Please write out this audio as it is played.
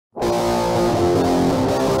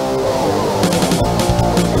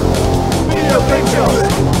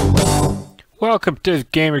Welcome to the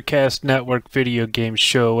GamerCast Network Video Game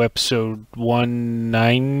Show, episode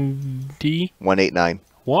 190? 189.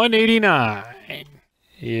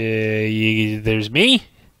 189. There's me,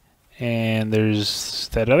 and there's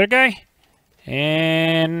that other guy,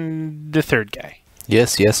 and the third guy.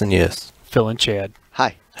 Yes, yes, and yes. Phil and Chad.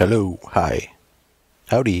 Hi. Hello, hi.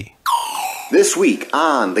 Howdy. This week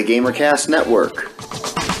on the GamerCast Network,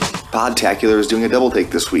 Podtacular is doing a double take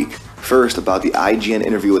this week. First, about the IGN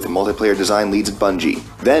interview with the multiplayer design leads at Bungie.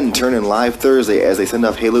 Then, turn in live Thursday as they send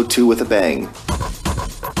off Halo 2 with a bang.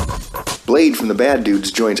 Blade from the Bad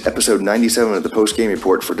Dudes joins episode 97 of the Post-Game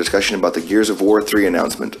Report for discussion about the Gears of War 3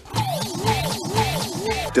 announcement.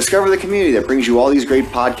 Discover the community that brings you all these great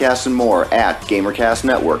podcasts and more at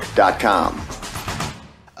GamerCastNetwork.com.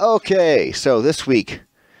 Okay, so this week,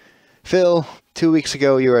 Phil, 2 weeks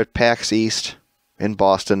ago you were at PAX East in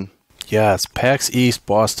Boston. Yes, PAX East,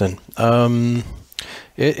 Boston.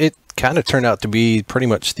 It kind of turned out to be pretty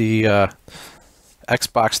much the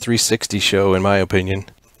Xbox 360 show, in my opinion.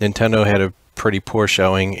 Nintendo had a pretty poor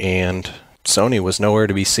showing, and Sony was nowhere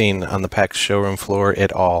to be seen on the PAX showroom floor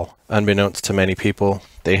at all. Unbeknownst to many people,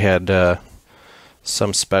 they had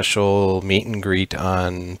some special meet and greet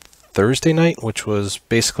on Thursday night, which was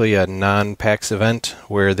basically a non-PAX event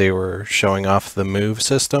where they were showing off the Move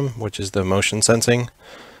system, which is the motion sensing,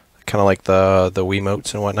 kind of like the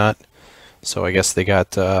Wiimotes and whatnot. So I guess they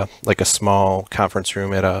got like a small conference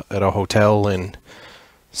room at a hotel and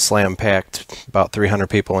slam-packed about 300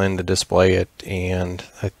 people in to display it, and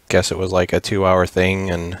I guess it was like a 2-hour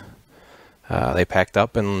thing, and they packed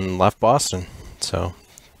up and left Boston. So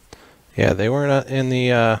yeah, they weren't in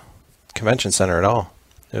the convention center at all.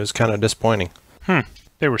 It was kind of disappointing.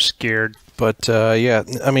 They were scared. But yeah,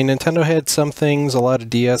 I mean, Nintendo had some things, a lot of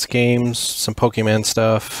DS games, some Pokemon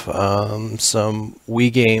stuff, some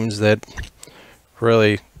Wii games that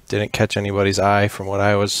really didn't catch anybody's eye from what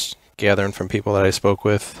I was gathering from people that I spoke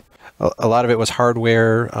with. A lot of it was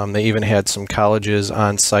hardware. They even had some colleges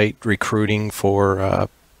on site recruiting for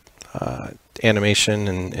animation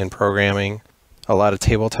and programming. A lot of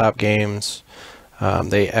tabletop games.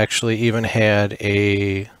 They actually even had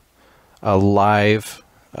a live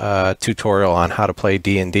tutorial on how to play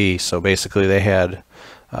D&D. So basically they had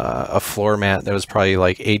a floor mat that was probably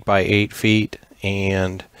like 8 by 8 feet,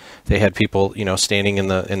 and they had people, you know, standing in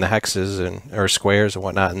the hexes or squares and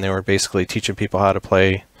whatnot, and they were basically teaching people how to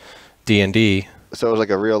play D&D. So it was like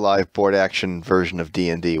a real live board action version of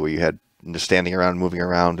D&D where you had just standing around, moving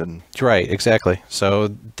around, and right, exactly.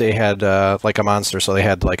 So they had like a monster, so they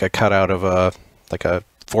had like a cutout of a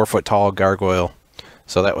 4-foot tall gargoyle.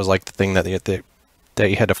 So that was like the thing that you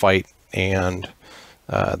had to fight, and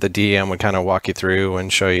the DM would kind of walk you through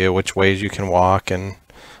and show you which ways you can walk and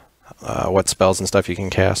what spells and stuff you can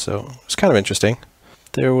cast. So it was kind of interesting.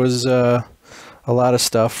 There was a lot of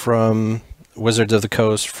stuff from Wizards of the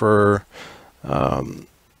Coast for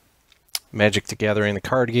Magic the Gathering, the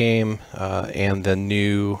card game, and the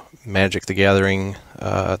new Magic the Gathering,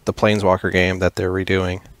 the Planeswalker game that they're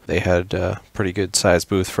redoing. They had a pretty good sized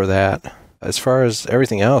booth for that. As far as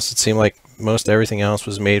everything else, it seemed like most everything else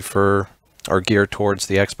was made for or geared towards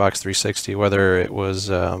the Xbox 360, whether it was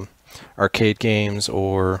arcade games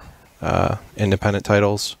or independent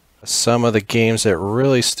titles. Some of the games that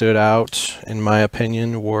really stood out, in my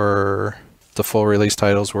opinion, were the full release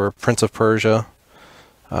titles were Prince of Persia.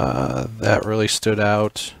 That really stood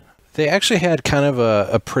out. They actually had kind of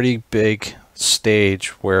a pretty big stage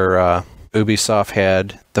where Ubisoft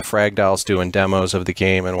had the Frag Dolls doing demos of the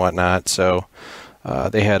game and whatnot. So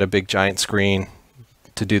they had a big giant screen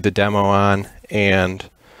to do the demo on, and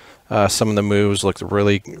some of the moves looked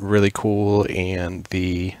really, really cool, and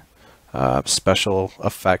the special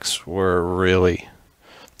effects were really,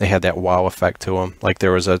 they had that wow effect to them. Like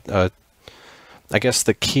there was I guess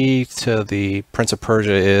the key to the Prince of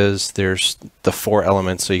Persia is there's the 4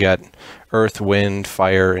 elements. So you got earth, wind,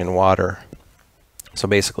 fire, and water. So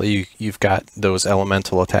basically you've got those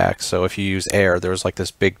elemental attacks. So if you use air, there's like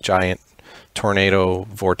this big giant tornado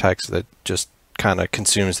vortex that just kind of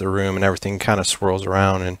consumes the room, and everything kind of swirls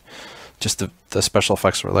around, and just the special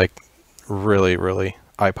effects were like really, really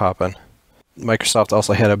eye-popping. Microsoft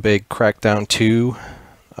also had a big Crackdown 2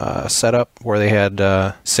 setup where they had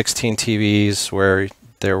 16 TVs where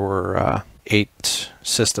there were 8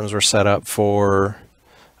 systems were set up for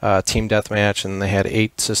Team Deathmatch, and they had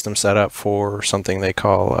 8 systems set up for something they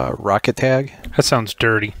call Rocket Tag. That sounds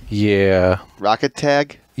dirty. Yeah. Rocket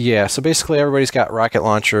Tag? Yeah, so basically everybody's got rocket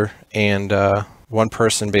launcher, and one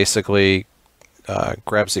person basically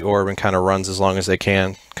grabs the orb and kind of runs as long as they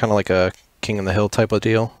can, kind of like a King of the Hill type of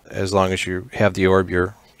deal. As long as you have the orb,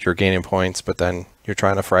 you're gaining points, but then you're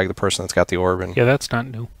trying to frag the person that's got the orb. And Yeah, that's not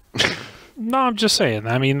new. No, I'm just saying.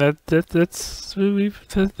 I mean that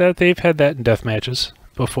they've had that in death matches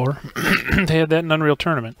before. They had that in Unreal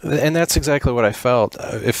Tournament. And that's exactly what I felt.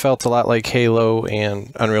 It felt a lot like Halo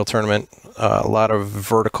and Unreal Tournament. A lot of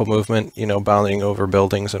vertical movement, bounding over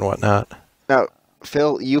buildings and whatnot. Now,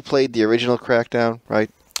 Phil, you played the original Crackdown, right?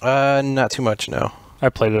 Not too much, no. I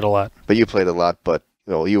played it a lot. But you played a lot, but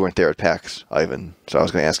you weren't there at PAX, Ivan. So I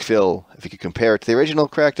was going to ask Phil if he could compare it to the original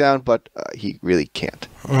Crackdown, but he really can't.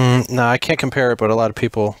 No, I can't compare it, but a lot of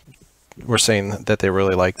people were saying that they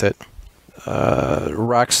really liked it.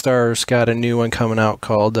 Rockstar's got a new one coming out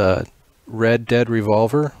called Red Dead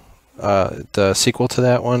Revolver. The sequel to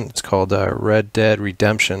that one, it's called Red Dead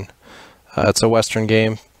Redemption. It's a Western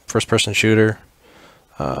game, first-person shooter.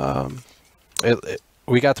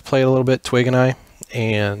 We got to play it a little bit, Twig and I,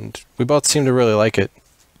 and we both seemed to really like it.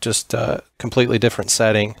 Just a completely different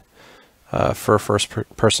setting for a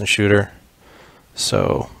first-person shooter.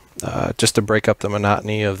 So just to break up the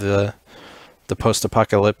monotony of the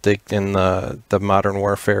post-apocalyptic and the modern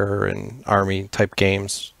warfare and army type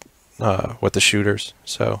games with the shooters.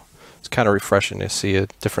 So it's kind of refreshing to see a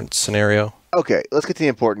different scenario. Okay, let's get to the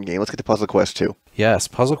important game. Let's get to Puzzle Quest 2. Yes,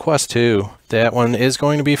 Puzzle Quest 2. That one is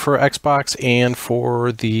going to be for Xbox and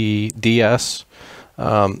for the DS.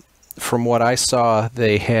 From what I saw,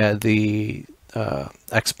 they had the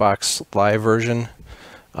Xbox Live version,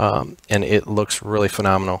 and it looks really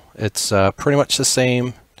phenomenal. It's pretty much the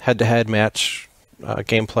same head-to-head match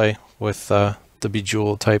gameplay with the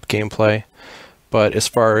Bejeweled type gameplay, but as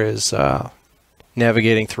far as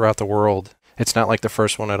navigating throughout the world, it's not like the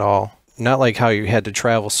first one at all. Not like how you had to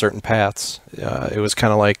travel certain paths. It was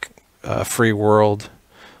kind of like a free world,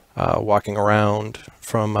 walking around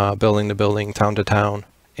from building to building, town to town,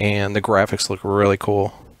 and the graphics look really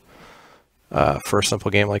cool for a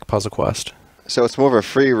simple game like Puzzle Quest. So it's more of a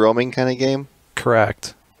free roaming kind of game?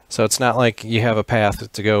 Correct. So it's not like you have a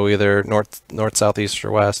path to go either north, south, east,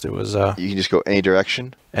 or west. It was you can just go any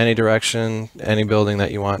direction? Any direction, any building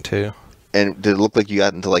that you want to. And did it look like you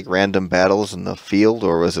got into like random battles in the field,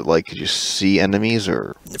 or was it like could you see enemies?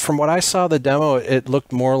 Or from what I saw the demo, it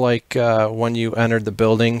looked more like when you entered the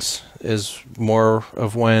buildings is more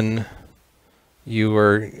of when you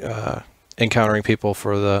were encountering people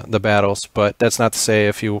for the battles. But that's not to say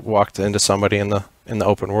if you walked into somebody in the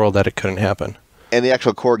open world that it couldn't happen. And the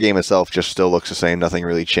actual core game itself just still looks the same. Nothing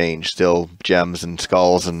really changed. Still gems and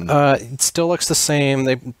skulls and. It still looks the same.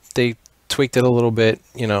 They tweaked it a little bit,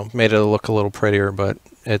 made it look a little prettier, but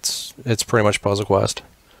it's pretty much Puzzle Quest.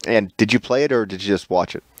 And did you play it or did you just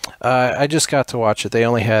watch it? I just got to watch it. They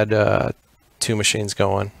only had 2 machines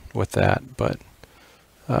going with that, but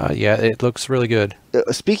yeah, it looks really good.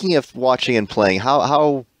 Speaking of watching and playing,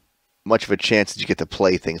 how much of a chance did you get to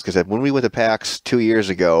play things? Because when we went to PAX 2 years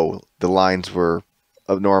ago, the lines were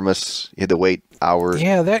enormous. You had to wait hours.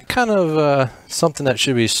 Yeah, that kind of something that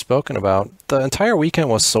should be spoken about. The entire weekend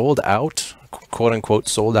was sold out, quote unquote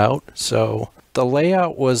sold out. So the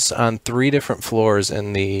layout was on 3 different floors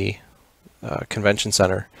in the convention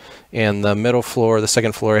center, and the middle floor, the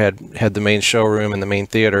second floor had the main showroom and the main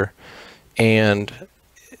theater, and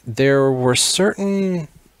there were certain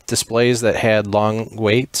displays that had long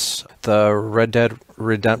waits. The Red Dead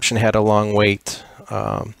Redemption had a long wait,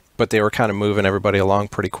 but they were kind of moving everybody along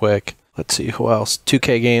pretty quick. Let's see, who else?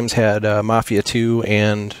 2K Games had Mafia 2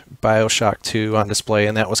 and BioShock 2 on display,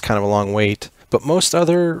 and that was kind of a long wait. But most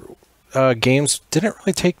other games didn't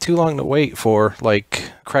really take too long to wait for,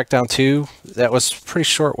 like Crackdown 2. That was a pretty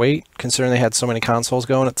short wait, considering they had so many consoles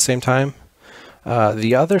going at the same time.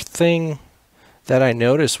 The other thing that I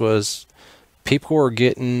noticed was people were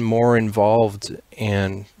getting more involved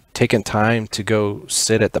and taking time to go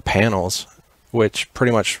sit at the panels, which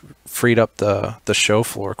pretty much freed up the show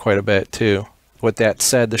floor quite a bit too. With that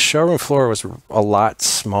said, the showroom floor was a lot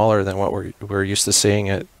smaller than what we're used to seeing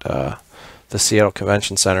at the Seattle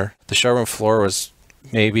Convention Center. The showroom floor was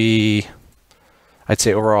maybe, I'd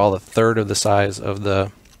say overall, a third of the size of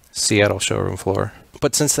the Seattle showroom floor.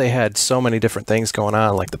 But since they had so many different things going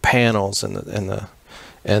on, like the panels and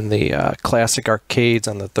the classic arcades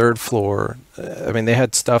on the 3rd floor, I mean, they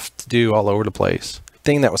had stuff to do all over the place.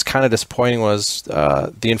 Thing that was kind of disappointing was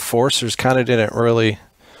the enforcers kind of didn't really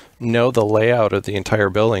know the layout of the entire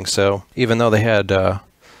building. So even though they had the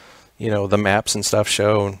maps and stuff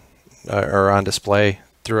shown or on display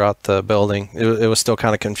throughout the building, it was still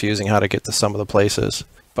kind of confusing how to get to some of the places.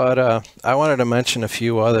 But I wanted to mention a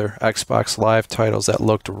few other Xbox Live titles that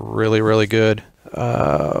looked really, really good.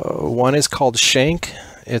 One is called Shank.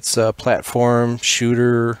 It's a platform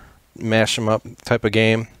shooter, mash 'em up type of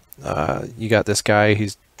game. You got this guy,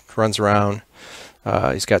 he runs around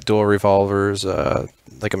He's got dual revolvers,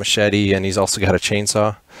 like a machete, and he's also got a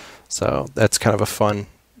chainsaw. So that's kind of a fun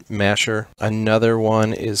masher. Another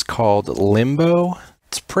one is called Limbo.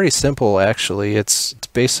 It's pretty simple, actually. It's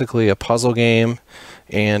basically a puzzle game,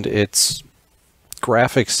 and its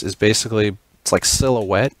graphics is basically, it's like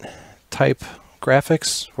silhouette type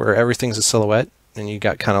graphics, where everything's a silhouette, and you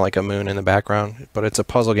got kind of like a moon in the background. But it's a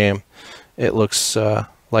puzzle game. It looks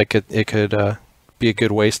like it could be a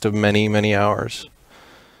good waste of many, many hours.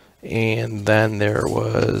 And then there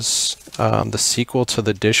was the sequel to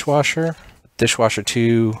The Dishwasher, Dishwasher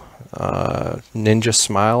 2 Ninja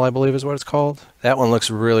Smile, I believe is what it's called. That one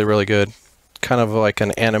looks really, really good. Kind of like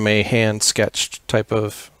an anime hand sketched type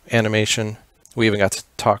of animation. We even got to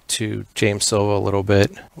talk to James Silva a little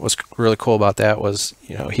bit. What's really cool about that was,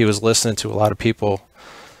 he was listening to a lot of people,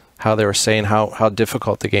 how they were saying how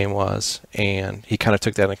difficult the game was, and he kind of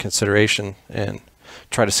took that into consideration and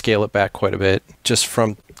tried to scale it back quite a bit. Just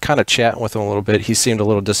from kind of chatting with him a little bit, he seemed a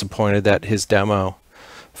little disappointed that his demo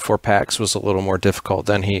for PAX was a little more difficult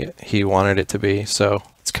than he wanted it to be. So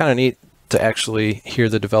it's kind of neat to actually hear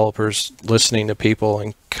the developers listening to people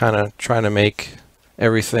and kind of trying to make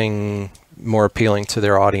everything more appealing to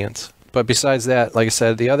their audience. But besides that, like I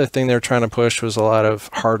said, the other thing they're trying to push was a lot of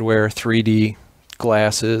hardware, 3D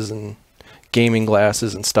glasses and gaming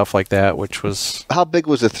glasses and stuff like that, which was... How big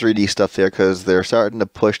was the 3D stuff there? Because they're starting to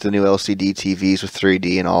push the new LCD TVs with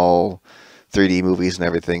 3D and all 3D movies and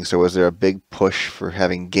everything. So was there a big push for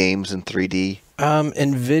having games in 3D?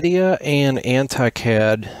 NVIDIA and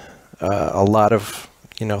AntiCAD, a lot of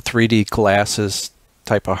 3D glasses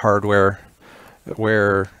type of hardware,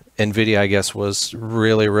 where NVIDIA, I guess, was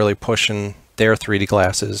really, really pushing their 3D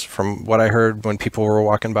glasses. From what I heard when people were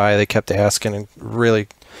walking by, they kept asking and really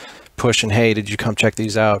pushing, hey, did you come check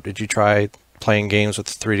these out? Did you try playing games with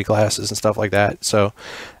 3D glasses and stuff like that? So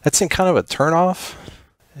that's in kind of a turnoff.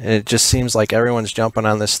 It just seems like everyone's jumping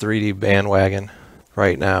on this 3D bandwagon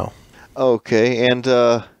right now. Okay, and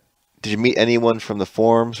did you meet anyone from the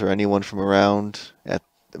forums or anyone from around?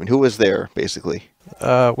 Who was there, basically?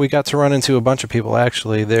 We got to run into a bunch of people,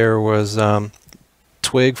 actually. There was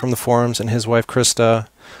Twig from the forums and his wife, Krista.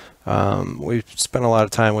 We spent a lot of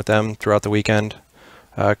time with them throughout the weekend.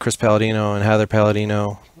 Chris Palladino and Heather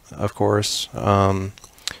Palladino, of course.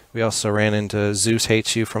 We also ran into Zeus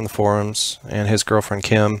Hates You from the forums and his girlfriend,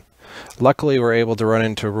 Kim. Luckily, we're able to run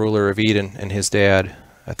into Ruler of Eden and his dad.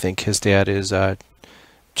 I think his dad is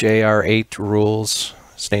JR8 Rules.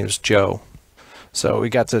 His name's Joe. So we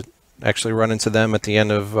got to actually run into them at the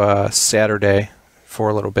end of Saturday for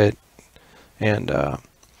a little bit. And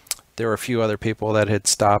there were a few other people that had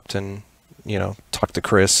stopped and talked to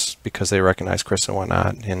Chris because they recognized Chris and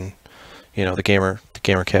whatnot, and the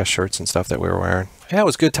GamerCast shirts and stuff that we were wearing. Yeah, it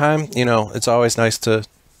was a good time. It's always nice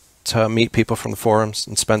to meet people from the forums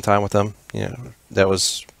and spend time with them. That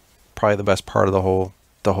was probably the best part of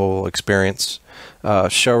the whole experience.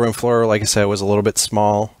 Showroom floor, like I said, was a little bit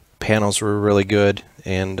small. Panels were really good,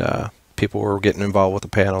 and people were getting involved with the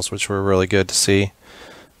panels, which were really good to see.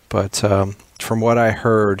 But from what I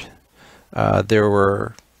heard, there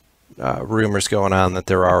were rumors going on that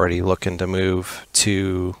they're already looking to move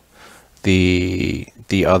to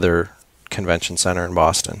the other convention center in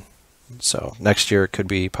Boston. So next year it could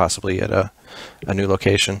be possibly at a new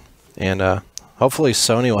location, and hopefully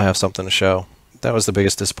Sony will have something to show. That was the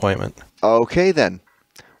biggest disappointment. Okay, then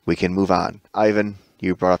we can move on. Ivan,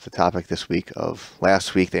 you brought up the topic this week of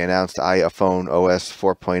last week. They announced iPhone OS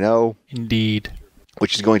 4.0. Indeed.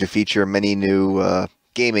 Which is going to feature many new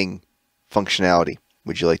gaming functionality.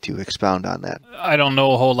 Would you like to expound on that? I don't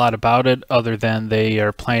know a whole lot about it other than they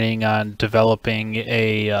are planning on developing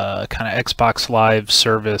a kind of Xbox Live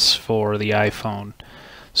service for the iPhone.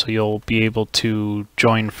 So you'll be able to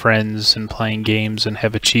join friends and playing games and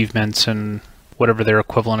have achievements and whatever their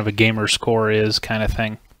equivalent of a gamer score is, kind of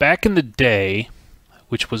thing. Back in the day,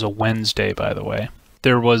 which was a Wednesday, by the way,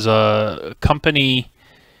 there was a company,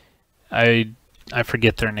 I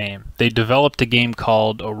forget their name. They developed a game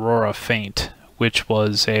called Aurora Faint, which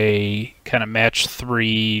was a kind of match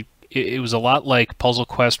 3. It was a lot like Puzzle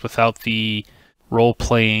Quest without the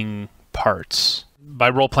role-playing parts. By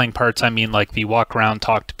role-playing parts, I mean like the walk around,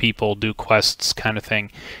 talk to people, do quests kind of thing.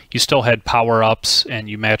 You still had power-ups, and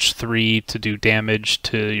you matched 3 to do damage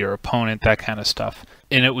to your opponent, that kind of stuff.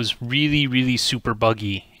 And it was really, really super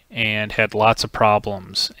buggy and had lots of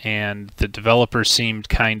problems. And the developers seemed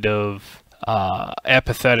kind of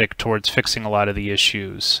apathetic towards fixing a lot of the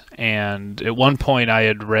issues. And at one point I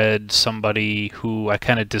had read somebody who I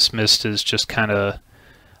kind of dismissed as just kind of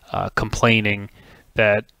complaining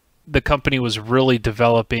that the company was really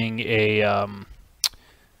developing a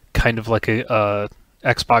kind of like a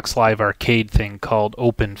Xbox Live Arcade thing called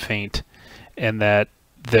OpenFaint, and that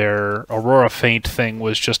their Aurora Faint thing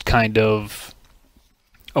was just kind of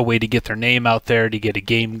a way to get their name out there, to get a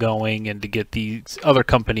game going, and to get these other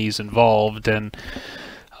companies involved. And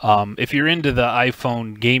if you're into the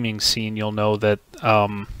iPhone gaming scene, you'll know that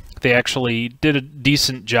they actually did a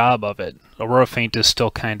decent job of it. Aurora Faint is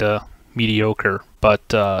still kind of mediocre, but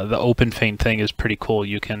the OpenFaint thing is pretty cool.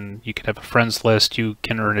 You can have a friends list, you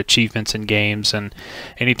can earn achievements in games, and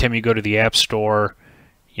anytime you go to the App Store,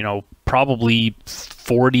 you know, probably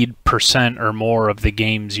 40% or more of the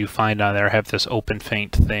games you find on there have this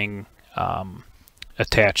OpenFaint thing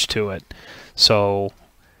attached to it. So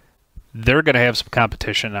they're going to have some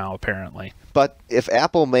competition now, apparently. But if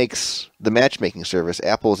Apple makes the matchmaking service,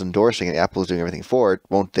 Apple is endorsing it, Apple is doing everything for it,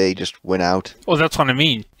 won't they just win out? Well, that's what I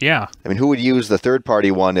mean, yeah. I mean, who would use the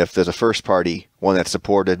third-party one if there's a first-party one that's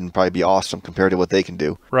supported and probably be awesome compared to what they can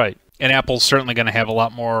do? Right. And Apple's certainly going to have a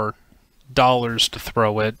lot more dollars to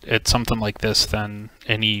throw at something like this than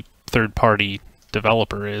any third-party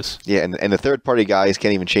developer is. Yeah, and the third-party guys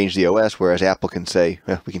can't even change the OS, whereas Apple can say,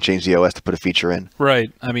 we can change the OS to put a feature in.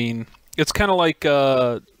 Right. I mean, it's kind of like...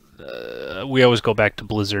 we always go back to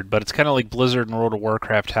Blizzard, but it's kind of like Blizzard and World of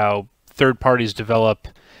Warcraft, how third parties develop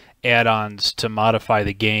add-ons to modify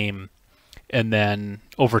the game, and then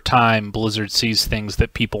over time Blizzard sees things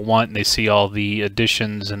that people want, and they see all the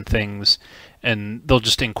additions and things, and they'll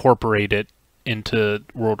just incorporate it into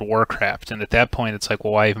World of Warcraft. And at that point it's like,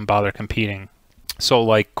 well, why even bother competing? So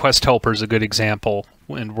like Quest Helper is a good example.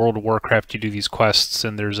 In World of Warcraft, you do these quests,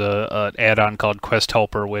 and there's an add-on called Quest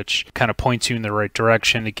Helper, which kind of points you in the right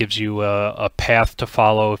direction. It gives you a path to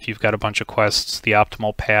follow if you've got a bunch of quests, the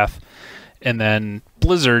optimal path. And then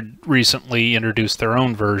Blizzard recently introduced their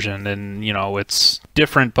own version, and you know, it's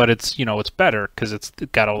different, but it's, you know, it's better because it's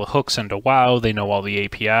got all the hooks into WoW. They know all the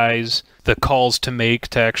APIs, the calls to make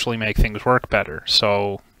to actually make things work better.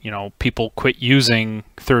 So, you know, people quit using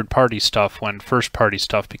third-party stuff when first-party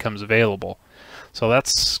stuff becomes available. So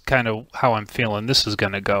that's kind of how I'm feeling this is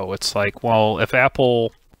going to go. It's like, well, if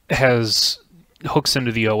Apple has hooks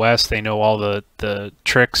into the OS, they know all the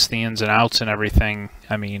tricks, the ins and outs and everything.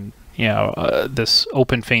 I mean, you know, this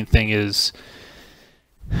OpenFaint thing is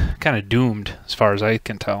kind of doomed as far as I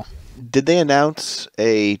can tell. Did they announce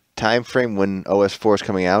a time frame when OS 4 is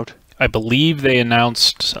coming out? I believe they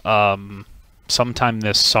announced sometime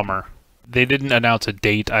this summer. They didn't announce a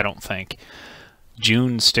date, I don't think.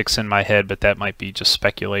 June sticks in my head, but that might be just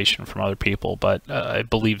speculation from other people. But I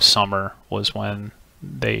believe summer was when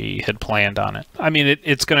they had planned on it. I mean,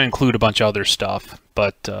 it's going to include a bunch of other stuff,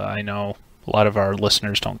 but I know a lot of our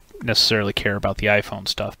listeners don't necessarily care about the iPhone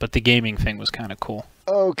stuff, but the gaming thing was kind of cool.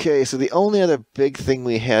 Okay, so the only other big thing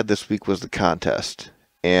we had this week was the contest,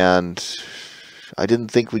 and I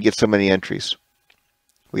didn't think we'd get so many entries.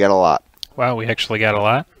 We got a lot. Wow, we actually got a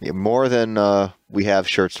lot? Yeah, more than we have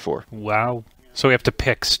shirts for. Wow. So we have to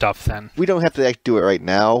pick stuff then. We don't have to do it right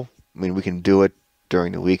now. I mean, we can do it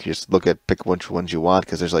during the week. Just pick which ones you want,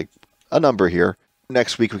 because there's like a number here.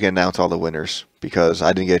 Next week we can announce all the winners, because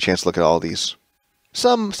I didn't get a chance to look at all these.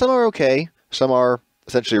 Some are okay. Some are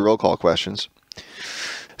essentially roll call questions.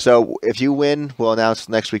 So if you win, we'll announce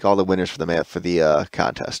next week all the winners for the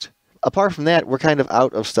contest. Apart from that, we're kind of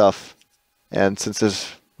out of stuff, and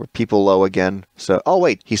since we're people low again. So, oh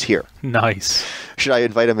wait, he's here. Nice. Should I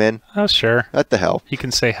invite him in? Oh, sure. What the hell? He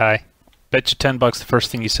can say hi. Bet you $10 the first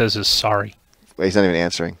thing he says is sorry. Wait, he's not even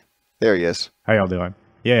answering. There he is. How y'all doing?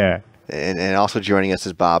 Yeah. And also joining us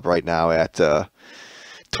is Bob right now at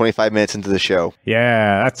 25 minutes into the show.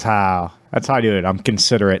 Yeah, that's how I do it. I'm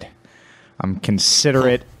considerate.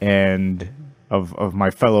 And of my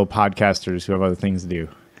fellow podcasters who have other things to do.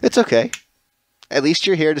 It's okay. At least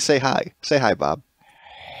you're here to say hi. Say hi, Bob.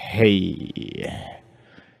 Hey,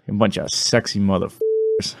 a bunch of sexy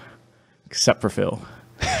motherfuckers, except for Phil.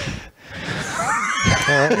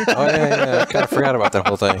 I kind of forgot about that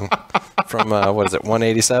whole thing. From, what is it,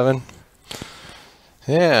 187?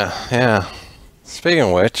 Yeah. Speaking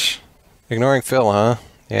of which, ignoring Phil, huh?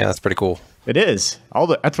 Yeah, that's pretty cool. It is.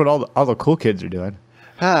 That's what all the cool kids are doing.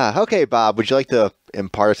 Okay, Bob, would you like to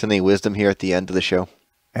impart us any wisdom here at the end of the show?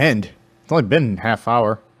 End? It's only been half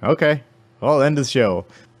hour. Okay. Well, end of the show.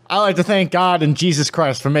 I'd like to thank God and Jesus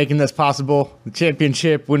Christ for making this possible. The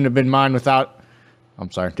championship wouldn't have been mine without...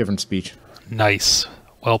 I'm sorry, different speech. Nice.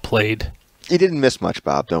 Well played. You didn't miss much,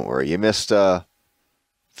 Bob, don't worry. You missed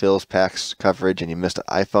Phil's PAX coverage and you missed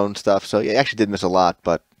iPhone stuff, so you actually did miss a lot,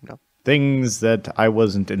 but... you know. Things that I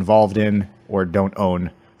wasn't involved in or don't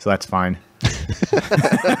own, so that's fine.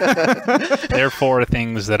 Therefore,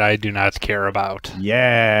 things that I do not care about.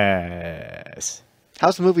 Yes.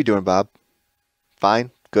 How's the movie doing, Bob? Fine?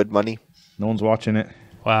 Good money? No one's watching it.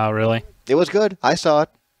 Wow, really? It was good. I saw it.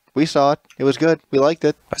 We saw it. It was good. We liked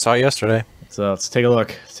it. I saw it yesterday. So let's take a look.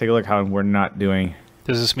 Let's take a look how we're not doing.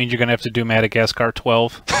 Does this mean you're going to have to do Madagascar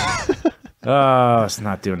 12? It's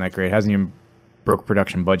not doing that great. Hasn't even broke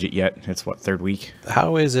production budget yet. It's what, third week?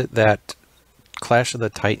 How is it that Clash of the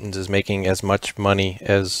Titans is making as much money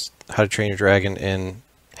as How to Train Your Dragon in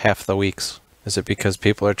half the weeks? Is it because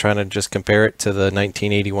people are trying to just compare it to the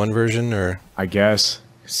 1981 version, or? I guess.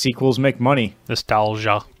 Sequels make money.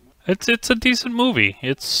 Nostalgia. It's a decent movie.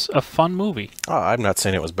 It's a fun movie. Oh, I'm not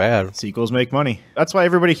saying it was bad. Sequels make money. That's why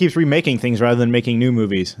everybody keeps remaking things rather than making new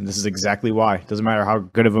movies. And this is exactly why. Doesn't matter how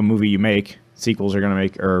good of a movie you make. Sequels are going to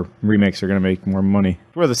make, or remakes are going to make more money.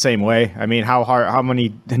 We're the same way. I mean, how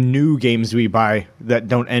many new games do we buy that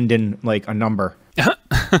don't end in, like, a number?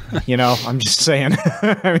 You know, I'm just saying.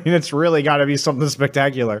 I mean, it's really got to be something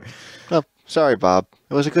spectacular. Oh, sorry, Bob.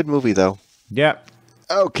 It was a good movie, though. Yeah.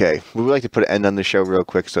 Okay. We would like to put an end on the show real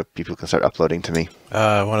quick so people can start uploading to me.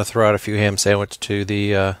 I want to throw out a few ham sandwich to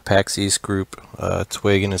the PAX East group.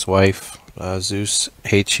 Twig and his wife. Zeus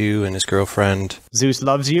hates you and his girlfriend. Zeus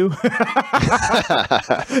loves you.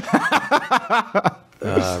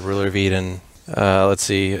 Ruler of Eden. Let's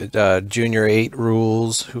see. Junior 8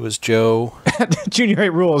 Rules, who was Joe. Junior 8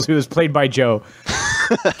 Rules, who was played by Joe.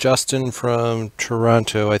 Justin from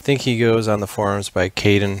Toronto. I think he goes on the forums by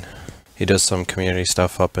Caden. He does some community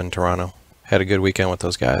stuff up in Toronto. Had a good weekend with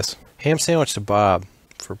those guys. Ham sandwich to Bob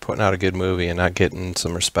for putting out a good movie and not getting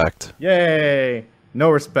some respect. Yay!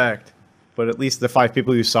 No respect. But at least the 5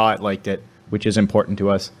 people who saw it liked it, which is important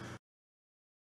to us.